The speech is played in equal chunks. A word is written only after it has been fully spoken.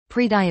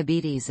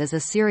Prediabetes is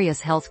a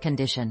serious health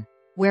condition,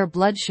 where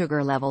blood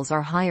sugar levels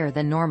are higher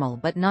than normal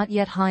but not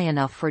yet high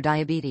enough for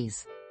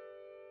diabetes.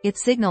 It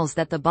signals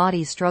that the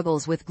body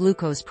struggles with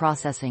glucose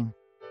processing.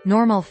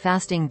 Normal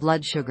fasting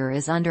blood sugar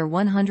is under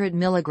 100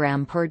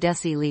 mg per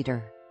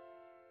deciliter.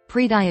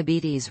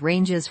 Prediabetes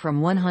ranges from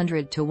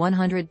 100 to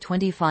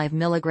 125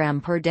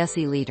 mg per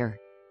deciliter,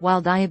 while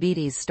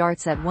diabetes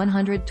starts at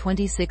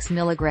 126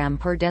 mg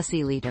per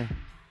deciliter.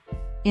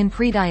 In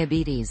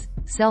prediabetes,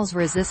 cells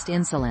resist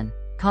insulin,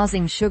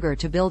 causing sugar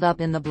to build up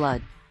in the blood.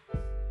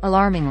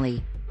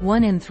 Alarmingly,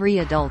 1 in 3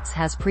 adults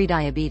has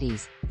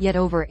prediabetes, yet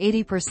over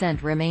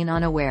 80% remain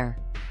unaware.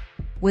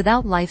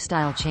 Without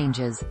lifestyle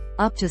changes,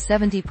 up to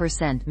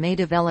 70% may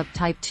develop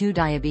type 2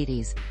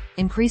 diabetes,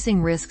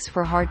 increasing risks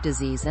for heart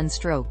disease and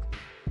stroke.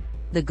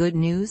 The good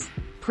news?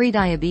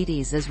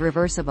 Prediabetes is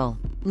reversible.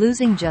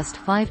 Losing just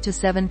 5 to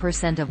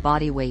 7% of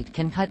body weight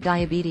can cut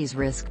diabetes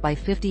risk by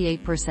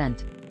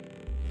 58%.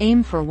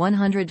 Aim for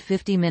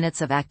 150 minutes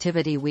of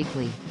activity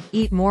weekly,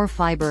 eat more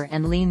fiber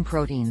and lean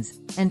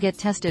proteins, and get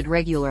tested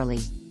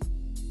regularly.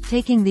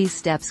 Taking these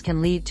steps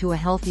can lead to a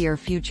healthier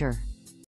future.